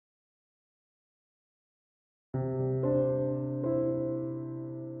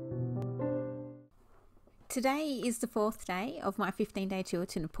Today is the fourth day of my 15-day tour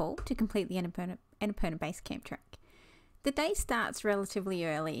to Nepal to complete the Annapurna Base Camp trek. The day starts relatively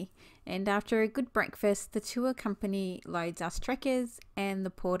early, and after a good breakfast, the tour company loads us trekkers and the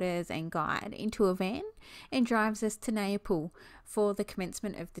porters and guide into a van and drives us to Nayapul for the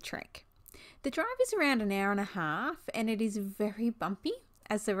commencement of the trek. The drive is around an hour and a half, and it is very bumpy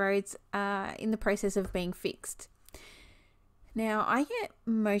as the roads are in the process of being fixed. Now, I get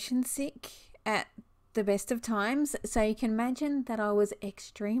motion sick at the best of times, so you can imagine that I was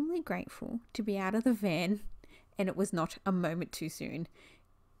extremely grateful to be out of the van, and it was not a moment too soon.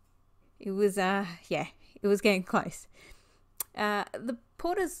 It was getting close. The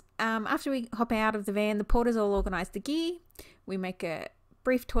porters, after we hop out of the van, the porters all organise the gear. We make a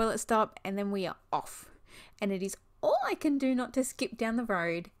brief toilet stop, and then we are off. And it is all I can do not to skip down the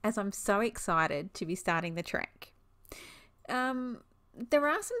road, as I'm so excited to be starting the trek. There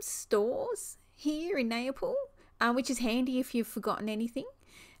are some stores here in Nayapul, which is handy if you've forgotten anything.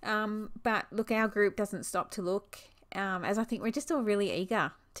 But look, our group doesn't stop to look, as I think we're just all really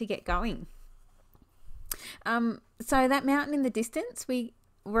eager to get going. So that mountain in the distance, we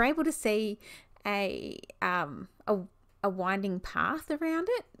were able to see a winding path around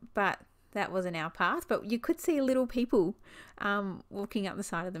it, but that wasn't our path. But you could see little people walking up the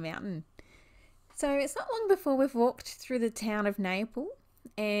side of the mountain. So it's not long before we've walked through the town of Nayapul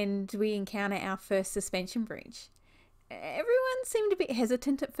and we encounter our first suspension bridge. Everyone seemed a bit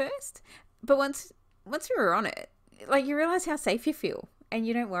hesitant at first, but once we were on it, you realise how safe you feel and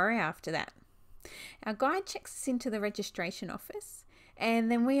you don't worry after that. Our guide checks us into the registration office,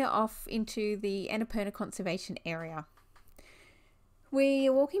 and then we are off into the Annapurna Conservation Area. We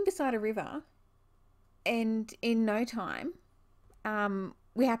are walking beside a river, and in no time,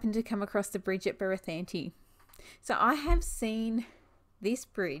 we happen to come across the bridge at Birathanti. So I have seen this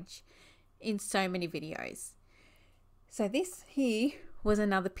bridge in so many videos. So this here was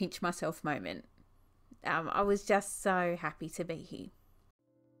another pinch myself moment. I was just so happy to be here.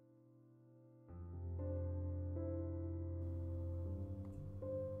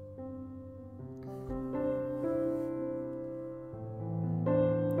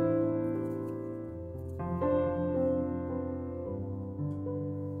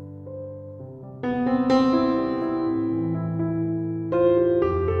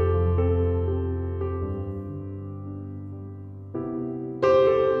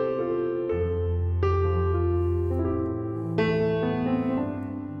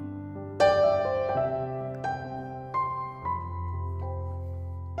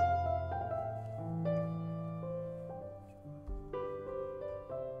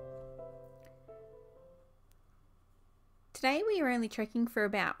 Today we are only trekking for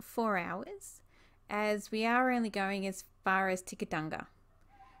about 4 hours, as we are only going as far as Tikhedhunga.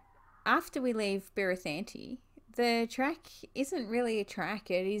 After we leave Birathanti, the track isn't really a track,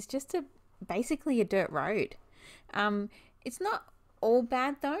 it is just basically a dirt road. It's not all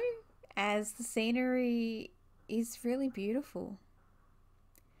bad though, as the scenery is really beautiful.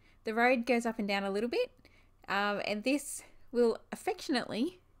 The road goes up and down a little bit, and this will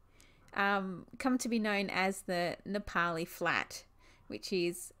affectionately come to be known as the Nepali Flat, which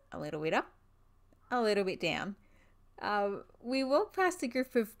is a little bit up, a little bit down. We walked past a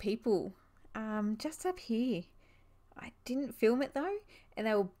group of people just up here. I didn't film it though, and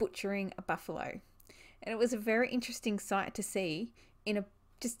they were butchering a buffalo. And it was a very interesting sight to see in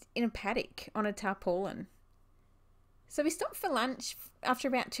a paddock on a tarpaulin. So we stopped for lunch after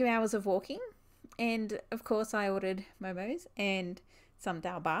about 2 hours of walking, and of course I ordered momos and some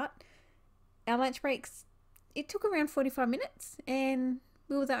dal bhat. Our lunch breaks, it took around 45 minutes, and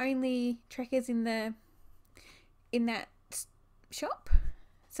we were the only trekkers in that shop.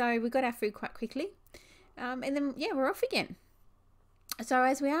 So we got our food quite quickly. And then, we're off again. So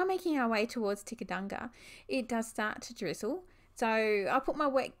as we are making our way towards Tikhedhunga, it does start to drizzle. So I put my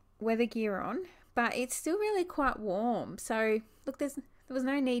wet weather gear on, but it's still really quite warm. So look, there was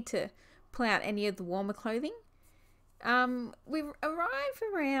no need to pull out any of the warmer clothing. We arrive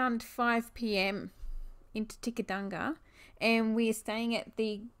around 5 p.m. into Tikhedhunga, and we're staying at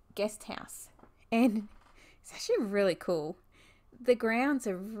the guest house, and it's actually really cool. The grounds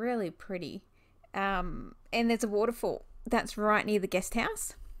are really pretty, and there's a waterfall that's right near the guest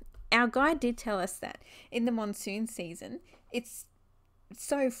house. Our guide did tell us that in the monsoon season, it's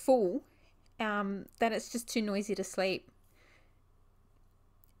so full that it's just too noisy to sleep.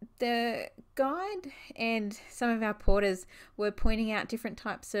 The guide and some of our porters were pointing out different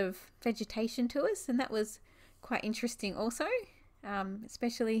types of vegetation to us, and that was quite interesting also,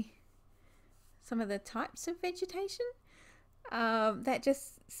 especially some of the types of vegetation that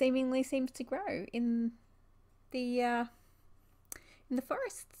just seemingly seems to grow in the in the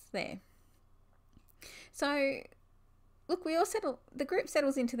forests there. So look, the group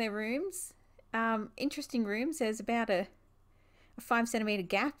settles into their rooms. Interesting rooms. There's about a 5 centimeter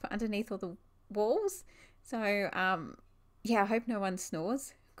gap underneath all the walls. So yeah, I hope no one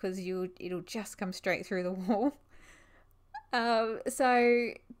snores, because it'll just come straight through the wall. So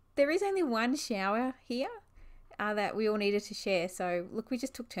there is only one shower here that we all needed to share. So look, we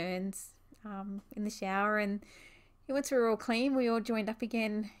just took turns in the shower, and once we were all clean, we all joined up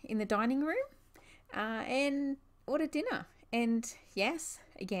again in the dining room and ordered dinner. And yes,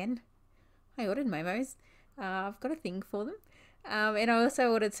 again, I ordered momos. I've got a thing for them. And I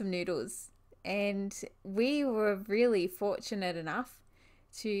also ordered some noodles. And we were really fortunate enough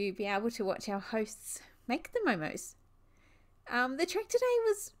to be able to watch our hosts make the momos. The trek today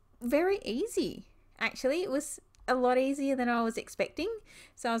was very easy. Actually, it was a lot easier than I was expecting.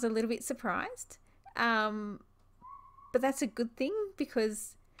 So I was a little bit surprised. But that's a good thing,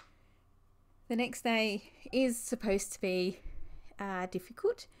 because the next day is supposed to be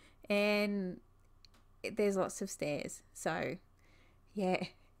difficult, and there's lots of stairs. So yeah,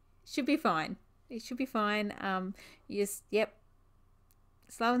 should be fine. It should be fine. You just,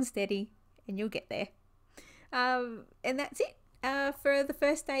 slow and steady, and you'll get there. And that's it for the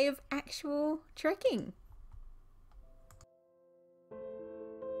first day of actual trekking.